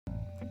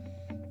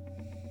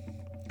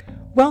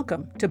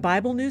Welcome to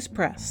Bible News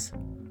Press.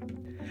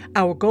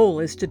 Our goal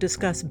is to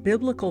discuss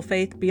biblical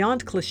faith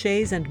beyond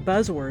cliches and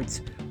buzzwords,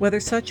 whether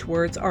such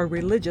words are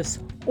religious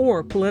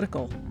or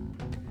political.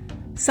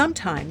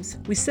 Sometimes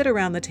we sit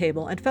around the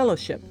table and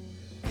fellowship.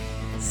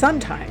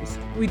 Sometimes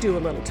we do a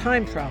little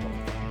time travel.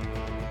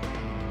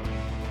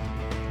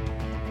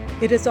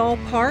 It is all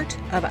part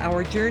of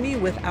our journey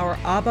with our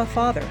Abba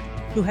Father,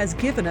 who has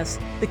given us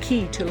the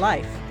key to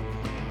life.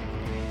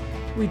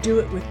 We do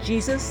it with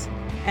Jesus,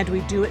 and we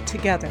do it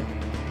together.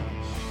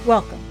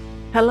 Welcome.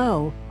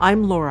 Hello,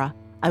 I'm Laura.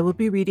 I will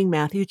be reading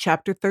Matthew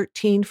chapter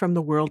 13 from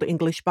the World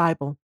English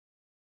Bible.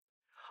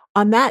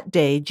 On that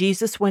day,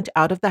 Jesus went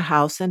out of the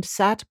house and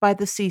sat by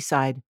the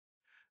seaside.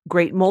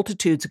 Great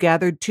multitudes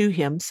gathered to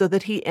him, so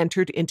that he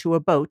entered into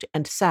a boat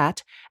and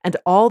sat, and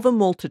all the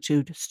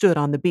multitude stood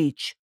on the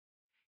beach.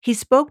 He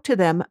spoke to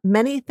them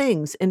many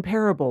things in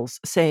parables,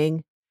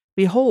 saying,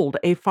 Behold,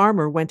 a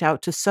farmer went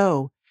out to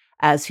sow.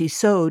 As he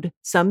sowed,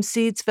 some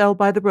seeds fell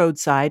by the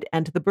roadside,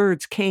 and the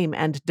birds came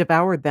and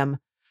devoured them.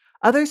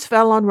 Others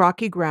fell on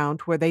rocky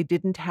ground where they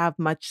didn't have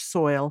much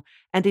soil,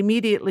 and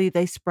immediately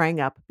they sprang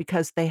up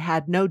because they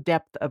had no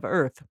depth of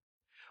earth.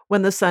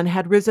 When the sun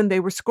had risen, they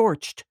were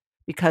scorched.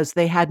 Because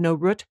they had no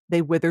root,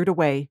 they withered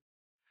away.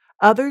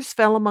 Others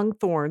fell among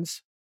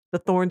thorns. The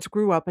thorns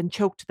grew up and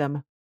choked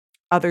them.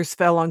 Others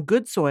fell on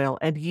good soil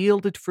and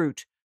yielded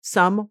fruit,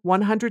 some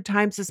 100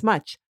 times as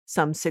much,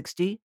 some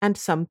 60, and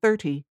some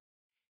 30.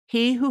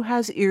 He who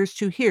has ears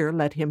to hear,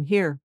 let him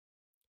hear.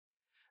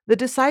 The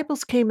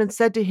disciples came and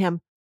said to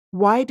him,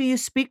 Why do you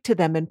speak to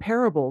them in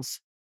parables?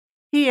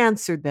 He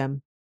answered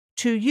them,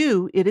 To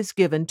you it is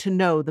given to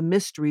know the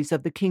mysteries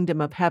of the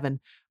kingdom of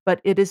heaven,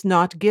 but it is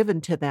not given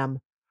to them.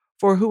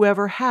 For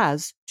whoever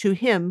has, to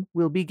him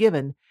will be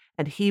given,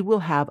 and he will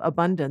have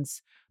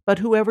abundance. But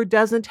whoever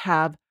doesn't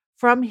have,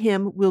 from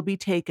him will be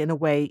taken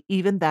away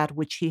even that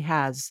which he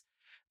has.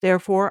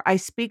 Therefore I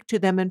speak to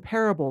them in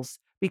parables,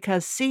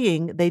 because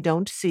seeing they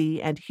don't see,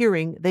 and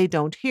hearing they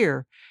don't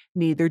hear,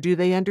 neither do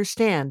they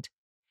understand.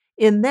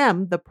 In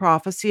them the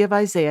prophecy of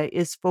Isaiah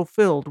is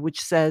fulfilled,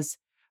 which says,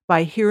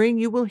 By hearing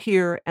you will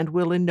hear, and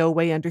will in no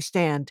way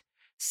understand.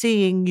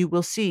 Seeing you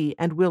will see,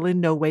 and will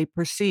in no way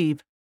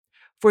perceive.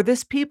 For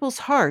this people's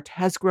heart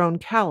has grown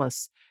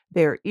callous,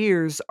 their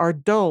ears are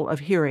dull of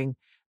hearing,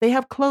 they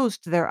have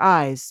closed their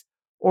eyes.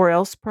 Or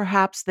else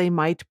perhaps they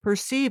might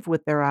perceive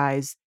with their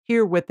eyes,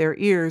 hear with their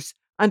ears,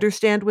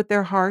 understand with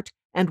their heart,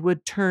 and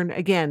would turn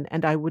again,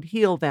 and I would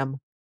heal them.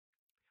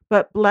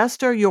 But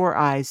blessed are your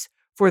eyes,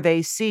 for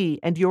they see,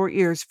 and your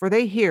ears, for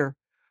they hear.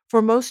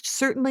 For most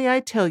certainly I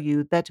tell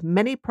you that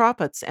many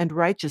prophets and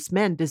righteous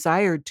men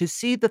desired to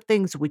see the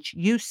things which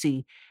you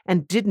see,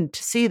 and didn't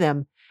see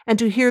them, and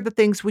to hear the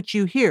things which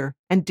you hear,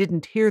 and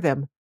didn't hear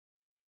them.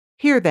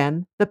 Hear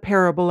then the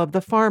parable of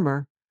the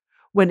farmer.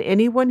 When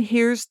anyone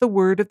hears the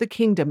word of the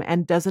kingdom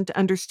and doesn't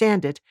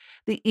understand it,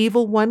 the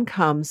evil one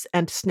comes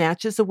and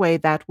snatches away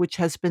that which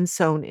has been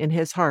sown in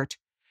his heart.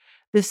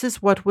 This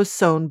is what was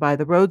sown by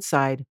the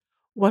roadside.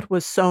 What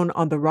was sown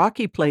on the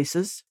rocky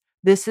places,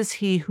 this is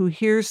he who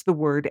hears the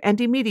word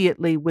and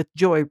immediately with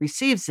joy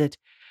receives it,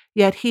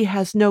 yet he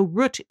has no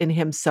root in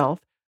himself,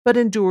 but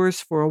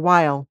endures for a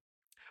while.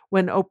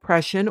 When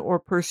oppression or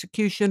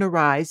persecution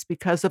arise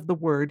because of the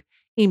word,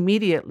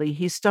 immediately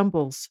he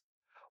stumbles.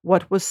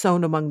 What was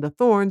sown among the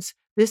thorns,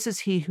 this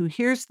is he who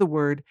hears the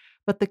word,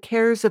 but the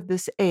cares of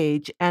this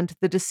age and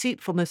the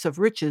deceitfulness of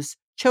riches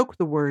choke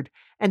the word,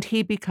 and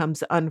he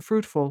becomes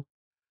unfruitful.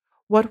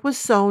 What was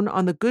sown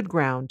on the good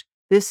ground,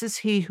 this is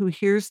he who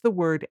hears the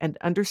word and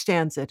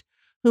understands it,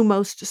 who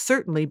most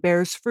certainly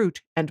bears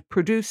fruit and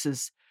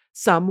produces,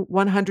 some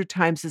 100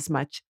 times as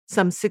much,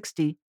 some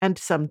 60, and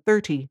some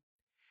 30.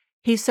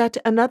 He set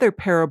another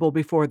parable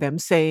before them,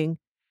 saying,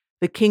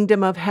 The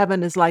kingdom of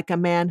heaven is like a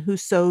man who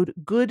sowed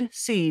good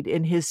seed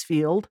in his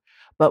field,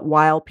 but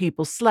while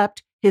people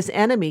slept, his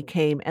enemy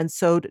came and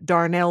sowed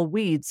darnel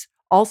weeds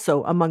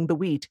also among the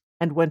wheat,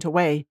 and went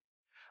away.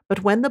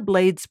 But when the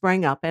blade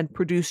sprang up and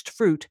produced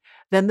fruit,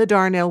 then the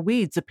darnel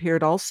weeds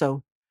appeared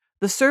also.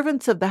 The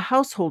servants of the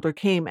householder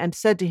came and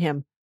said to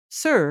him,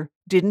 Sir,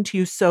 didn't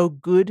you sow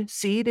good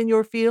seed in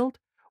your field?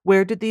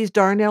 Where did these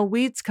darnel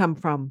weeds come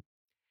from?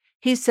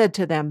 He said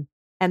to them,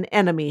 An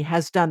enemy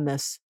has done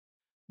this.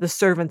 The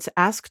servants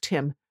asked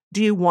him,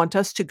 Do you want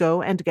us to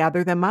go and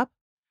gather them up?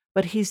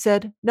 But he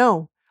said,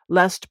 No,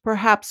 lest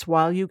perhaps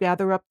while you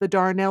gather up the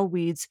darnel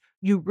weeds,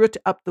 you root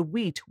up the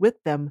wheat with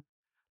them.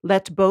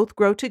 Let both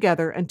grow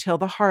together until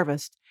the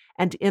harvest,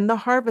 and in the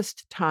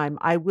harvest time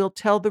I will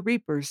tell the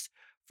reapers,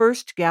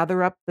 First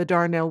gather up the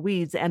darnel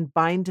weeds and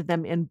bind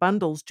them in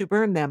bundles to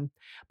burn them,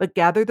 but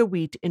gather the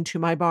wheat into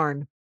my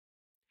barn.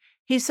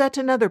 He set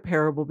another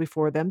parable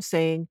before them,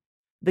 saying,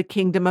 The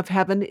kingdom of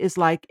heaven is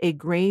like a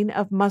grain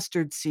of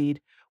mustard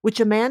seed, which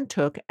a man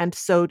took and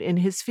sowed in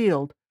his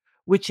field,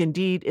 which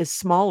indeed is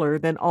smaller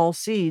than all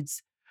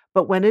seeds.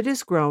 But when it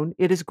is grown,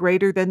 it is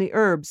greater than the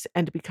herbs,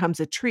 and becomes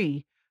a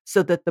tree,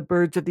 so that the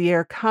birds of the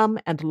air come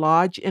and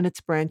lodge in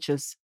its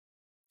branches.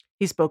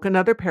 He spoke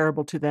another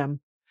parable to them.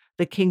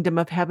 The kingdom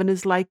of heaven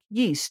is like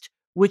yeast,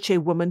 which a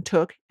woman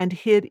took and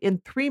hid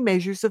in 3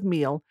 measures of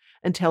meal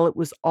until it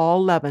was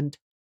all leavened.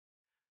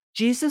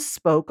 Jesus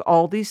spoke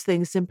all these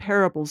things in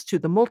parables to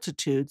the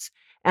multitudes,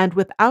 and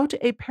without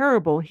a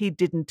parable he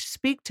didn't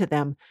speak to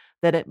them,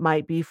 that it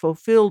might be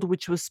fulfilled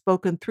which was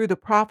spoken through the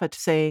prophet,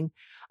 saying,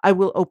 I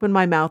will open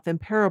my mouth in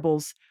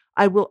parables,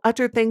 I will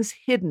utter things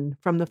hidden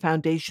from the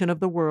foundation of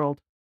the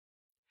world.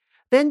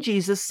 Then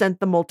Jesus sent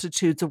the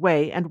multitudes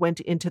away and went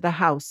into the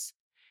house.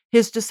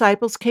 His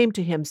disciples came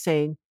to him,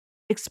 saying,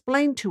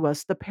 Explain to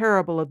us the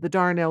parable of the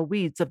darnel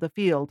weeds of the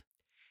field.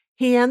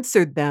 He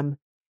answered them,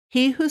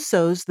 He who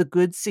sows the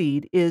good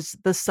seed is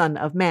the Son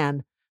of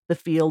Man. The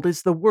field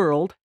is the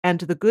world, and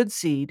the good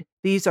seed,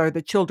 these are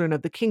the children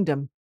of the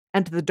kingdom,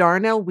 and the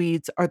darnel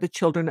weeds are the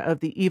children of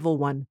the evil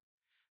one.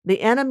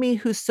 The enemy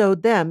who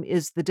sowed them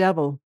is the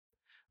devil.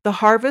 The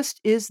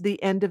harvest is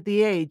the end of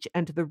the age,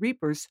 and the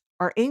reapers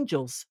are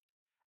angels.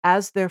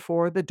 As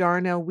therefore the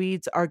darnel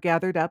weeds are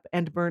gathered up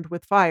and burned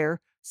with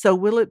fire, so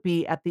will it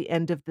be at the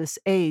end of this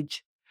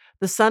age.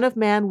 The Son of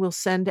Man will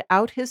send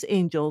out his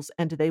angels,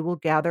 and they will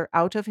gather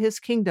out of his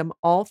kingdom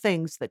all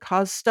things that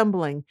cause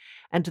stumbling,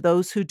 and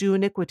those who do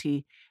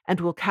iniquity, and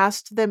will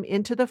cast them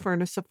into the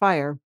furnace of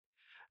fire.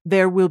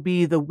 There will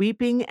be the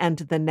weeping and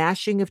the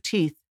gnashing of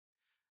teeth.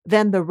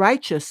 Then the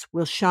righteous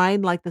will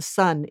shine like the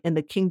sun in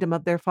the kingdom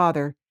of their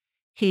Father.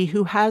 He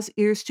who has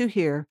ears to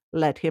hear,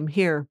 let him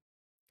hear.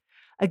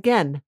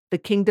 Again, the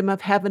kingdom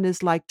of heaven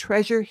is like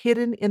treasure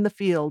hidden in the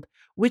field,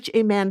 which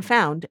a man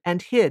found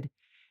and hid.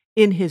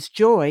 In his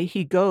joy,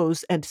 he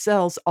goes and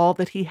sells all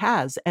that he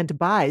has and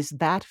buys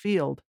that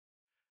field.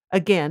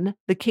 Again,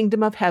 the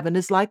kingdom of heaven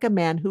is like a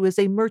man who is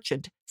a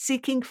merchant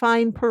seeking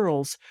fine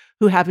pearls,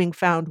 who having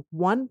found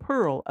 1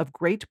 pearl of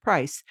great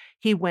price,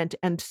 he went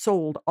and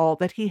sold all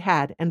that he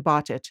had and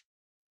bought it.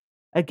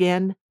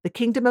 Again, the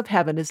kingdom of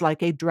heaven is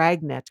like a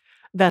dragnet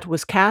that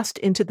was cast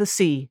into the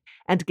sea,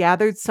 and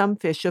gathered some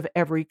fish of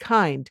every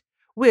kind,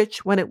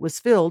 which, when it was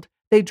filled,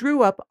 they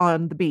drew up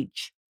on the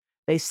beach.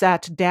 They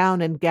sat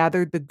down and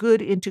gathered the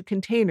good into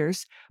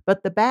containers,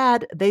 but the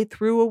bad they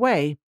threw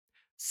away.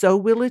 So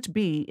will it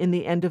be in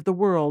the end of the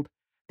world.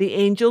 The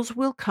angels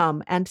will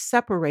come and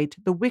separate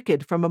the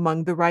wicked from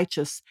among the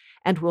righteous,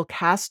 and will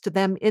cast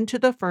them into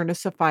the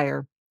furnace of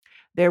fire.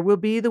 There will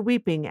be the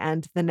weeping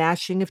and the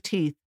gnashing of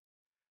teeth.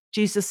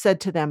 Jesus said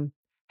to them,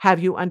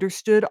 Have you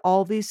understood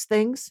all these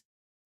things?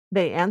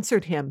 They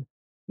answered him,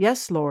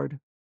 Yes, Lord.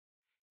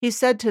 He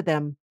said to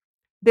them,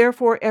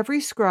 Therefore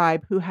every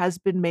scribe who has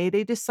been made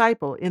a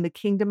disciple in the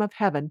kingdom of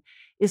heaven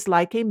is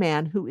like a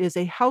man who is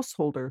a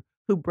householder,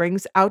 who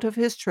brings out of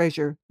his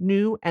treasure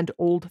new and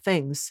old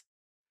things.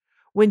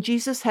 When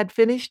Jesus had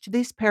finished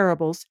these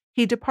parables,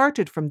 he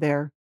departed from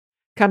there.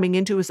 Coming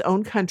into his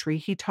own country,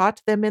 he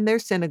taught them in their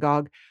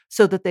synagogue,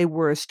 so that they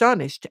were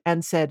astonished,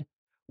 and said,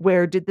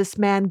 Where did this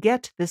man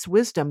get this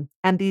wisdom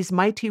and these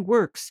mighty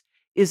works?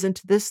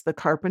 Isn't this the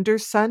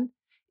carpenter's son?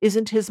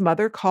 Isn't his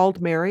mother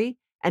called Mary,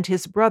 and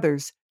his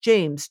brothers,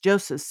 James,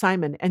 Joseph,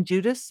 Simon, and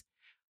Judas?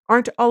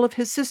 Aren't all of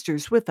his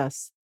sisters with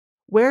us?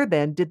 Where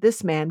then did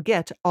this man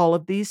get all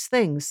of these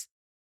things?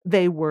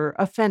 They were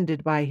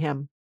offended by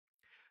him.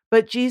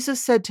 But Jesus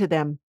said to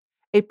them,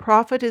 A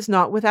prophet is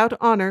not without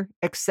honor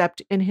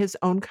except in his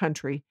own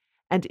country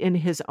and in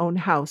his own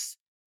house.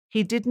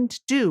 He didn't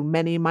do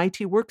many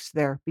mighty works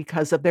there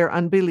because of their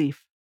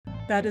unbelief.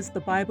 That is the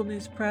Bible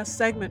News Press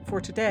segment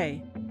for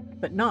today,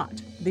 but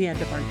not the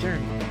end of our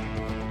journey.